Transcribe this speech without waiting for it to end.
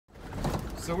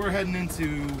So we're heading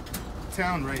into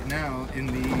town right now in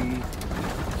the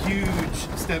huge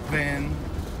step van.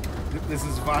 This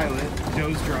is Violet.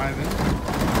 Joe's driving.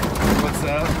 What's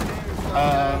up?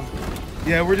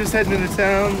 Yeah, we're just heading into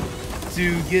town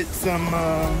to get some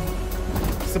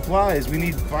supplies. We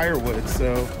need firewood,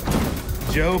 so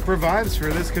Joe provides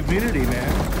for this community,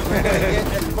 man. We're gonna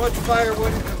get as much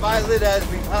firewood into Violet as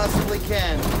we possibly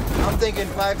can. I'm thinking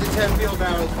 5 to 10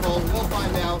 wheelbarrows full. We'll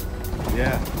find out.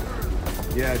 Yeah.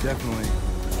 Yeah, definitely.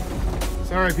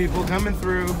 Sorry, people, coming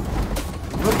through.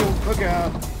 Look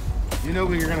out. You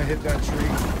know you're gonna hit that tree.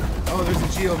 Oh, there's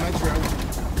a Geo Metro.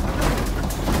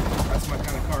 That's my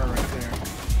kind of car right there.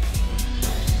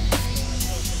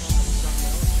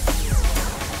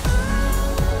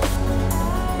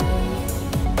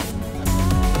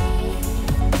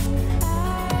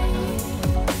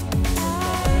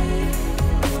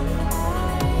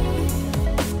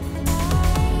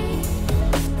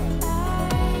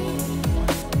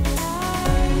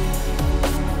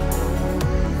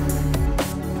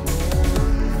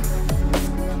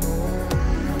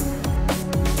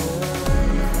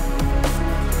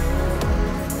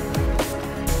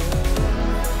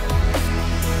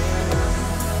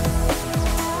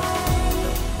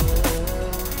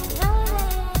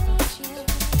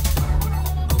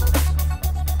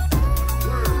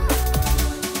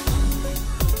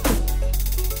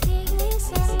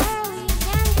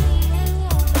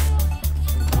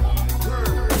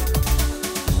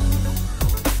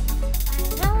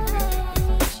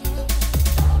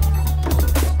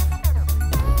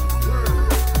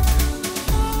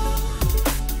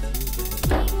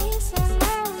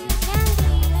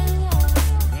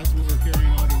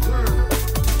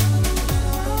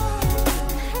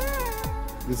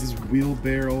 This is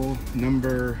wheelbarrow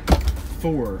number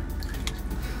 4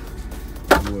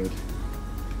 wood.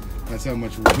 That's how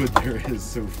much wood there is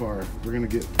so far. We're gonna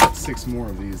get 6 more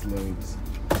of these loads.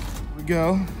 Here we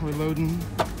go. We're loading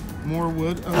more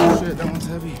wood. Oh shit, that one's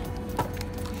heavy.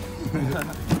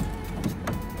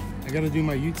 I gotta do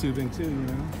my YouTubing too, you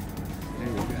know. There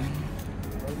we go.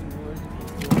 Loading wood,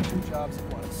 doing 2 jobs at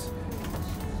once.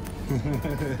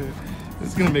 This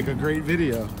is gonna make a great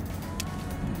video.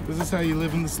 This is how you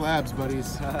live in the slabs,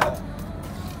 buddies.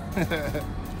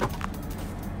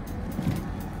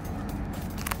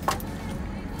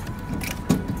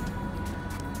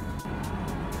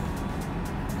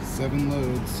 7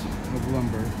 loads of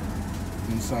lumber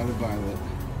inside of Violet.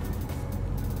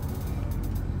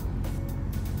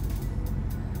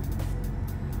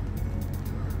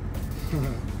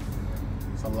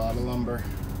 It's a lot of lumber.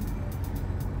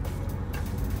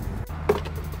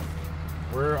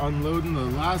 We're unloading the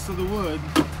last of the wood.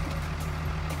 Get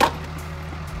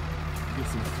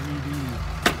some 3D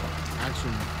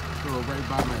action. Throw it right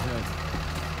by my head.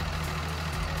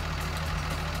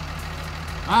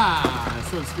 Ah, it's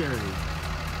so scary.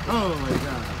 Oh my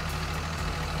god.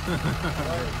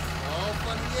 All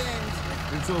fun and games.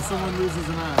 Until someone loses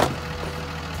an eye.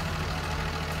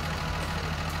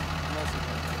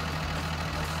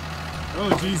 Oh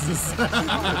Jesus.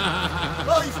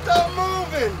 Oh, stop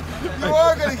moving! You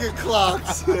are gonna get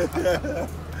clocked.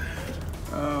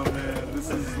 Oh man, this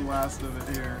is the last of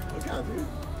it here. Look out, dude.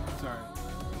 Sorry.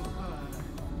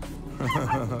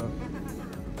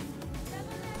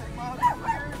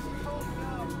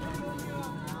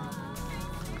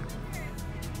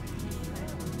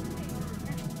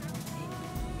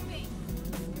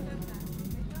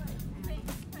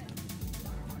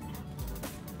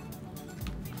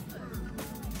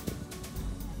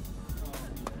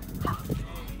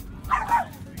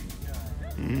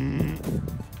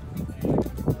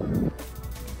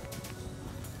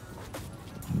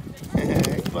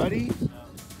 Hey, buddy.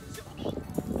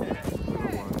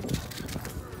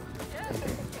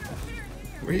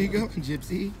 Where you going,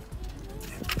 Gypsy?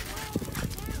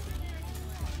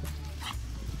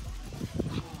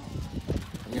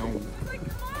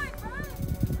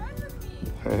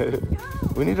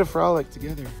 We need to frolic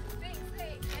together.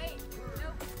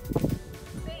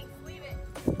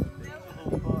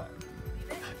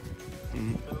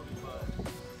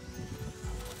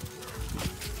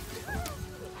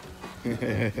 Don't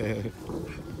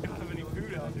have any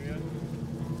food out there.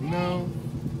 No.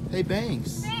 Hey,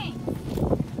 Banks.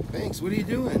 Banks, what are you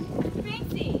doing?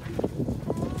 Banksy.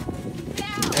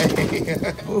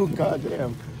 Hey. Oh,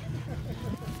 goddamn.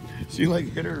 She like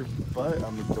hit her butt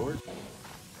on the door.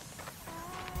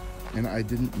 And I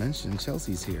didn't mention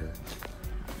Chelsea's here.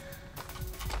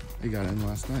 They got in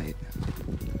last night.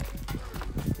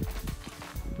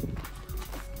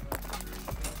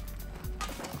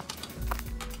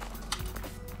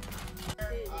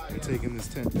 We're taking this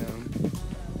tent down.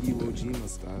 Iwo Kojima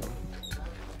style.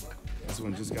 This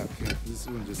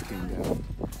one just came down.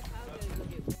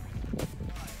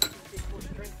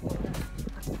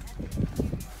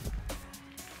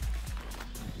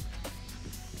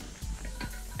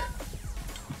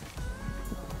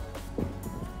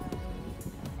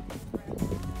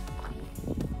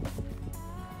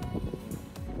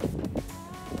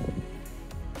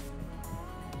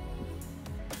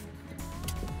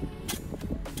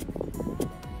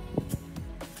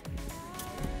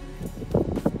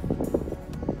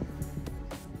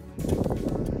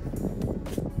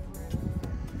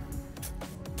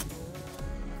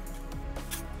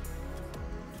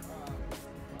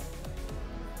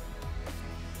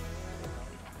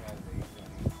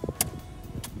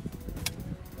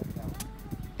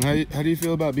 How do you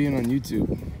feel about being on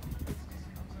YouTube?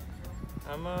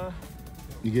 I'm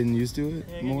You getting used to it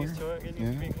yeah, more? Getting used to it. Getting yeah?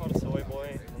 used to being called a soy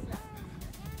boy.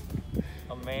 And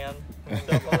a man.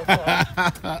 Stuff all the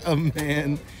time. A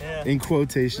man, Yeah. in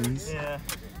quotations. Yeah.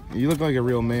 You look like a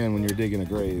real man when you're digging a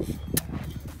grave,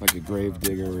 like a grave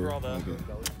digger. For all the, Like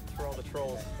for all the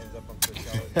trolls.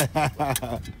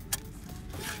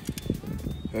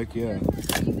 Heck yeah. Are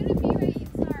you gonna be right?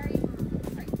 Sorry,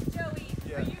 Joey.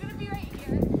 Yeah. Are you gonna be right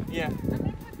here? Yeah. I'm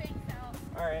gonna put banks out,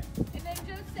 All right. and then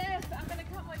Joseph, I'm gonna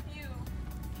come with you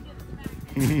to get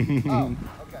smacked. Oh,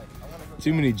 okay.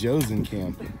 Too many Joes in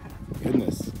camp.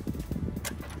 Goodness.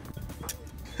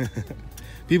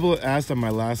 People asked on my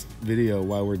last video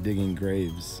why we're digging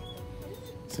graves,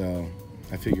 so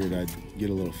I figured I'd get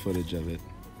a little footage of it.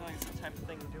 I feel like it's the type of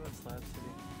thing to do in Slab City.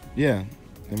 Yeah,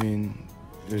 I mean,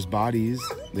 there's bodies.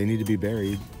 They need to be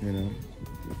buried, you know.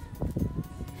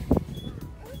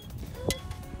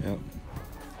 Yep.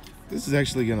 This is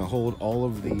actually going to hold all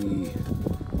of the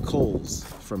coals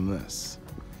from this.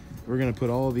 We're going to put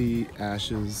all the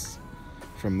ashes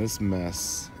from this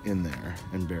mess in there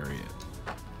and bury it.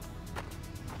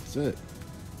 That's it.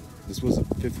 This was a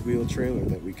fifth wheel trailer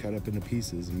that we cut up into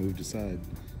pieces and moved aside.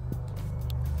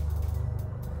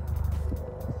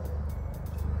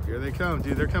 Here they come,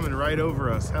 dude. They're coming right over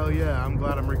us. Hell yeah, I'm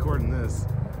glad I'm recording this.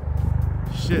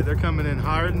 Shit, they're coming in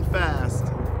hard and fast.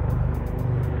 Look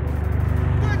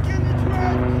in the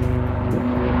truck!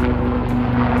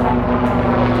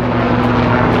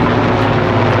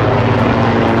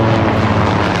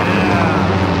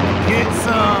 Yeah, get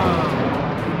some!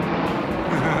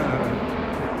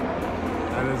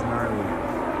 That is gnarly.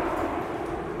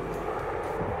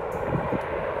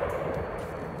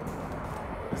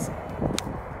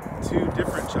 Two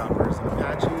different choppers, an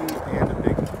Apache and a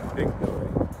big boy.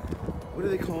 What do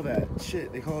they call that?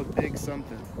 Shit, they call it big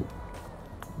something.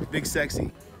 Big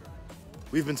sexy.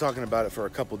 We've been talking about it for a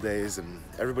couple days and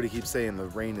everybody keeps saying the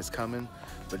rain is coming,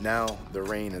 but now the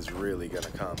rain is really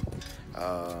gonna come.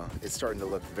 It's starting to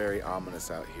look very ominous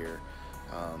out here.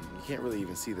 You can't really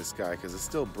even see the sky because it's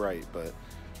still bright, but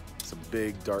some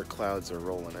big dark clouds are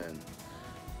rolling in.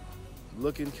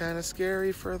 Looking kind of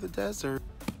scary for the desert.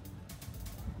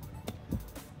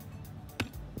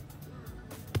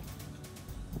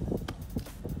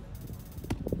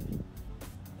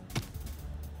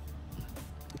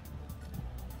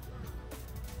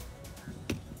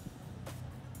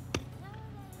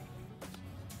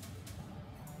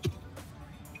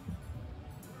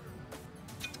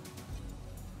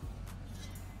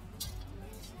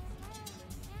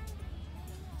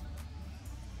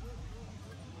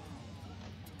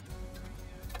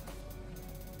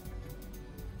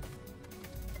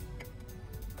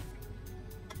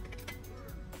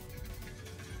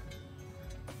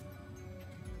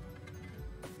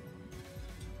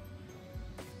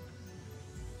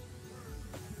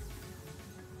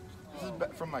 This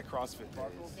is from my CrossFit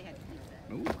days.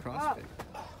 Ooh, CrossFit.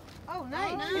 Oh,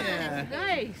 nice. Yeah.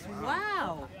 Nice.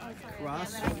 Wow.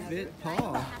 CrossFit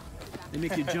Paul. They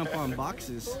make you jump on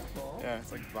boxes. Yeah,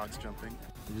 it's like box jumping.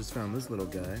 I just found this little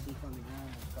guy.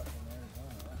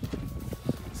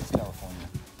 This is California.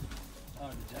 Oh,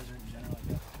 the desert in general, I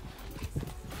guess.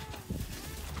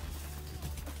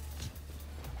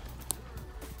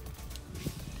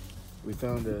 We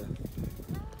found a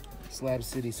Slab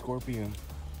City scorpion.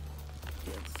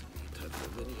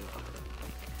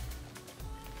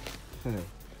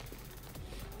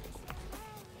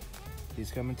 He's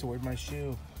coming toward my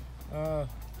shoe.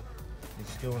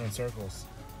 He's going in circles.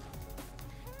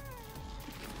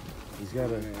 He's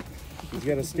got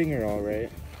a stinger, all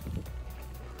right.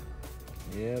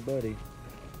 Yeah, buddy.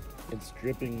 It's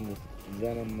dripping with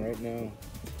venom right now.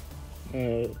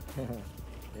 There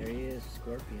he is,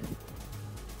 scorpion.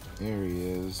 There he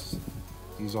is.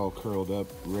 He's all curled up,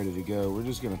 ready to go. We're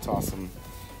just gonna toss him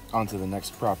onto the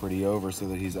next property over so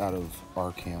that he's out of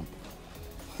our camp.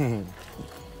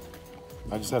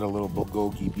 I just had a little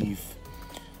bulgogi beef.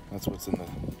 That's what's in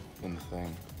the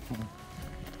thing.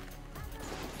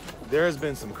 There has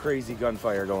been some crazy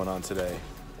gunfire going on today.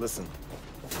 Listen.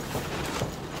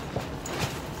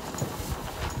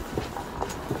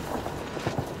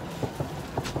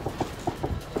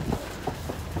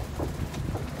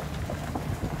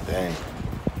 Dang.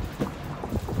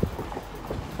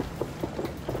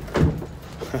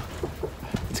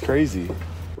 It's crazy.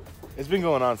 It's been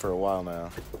going on for a while now.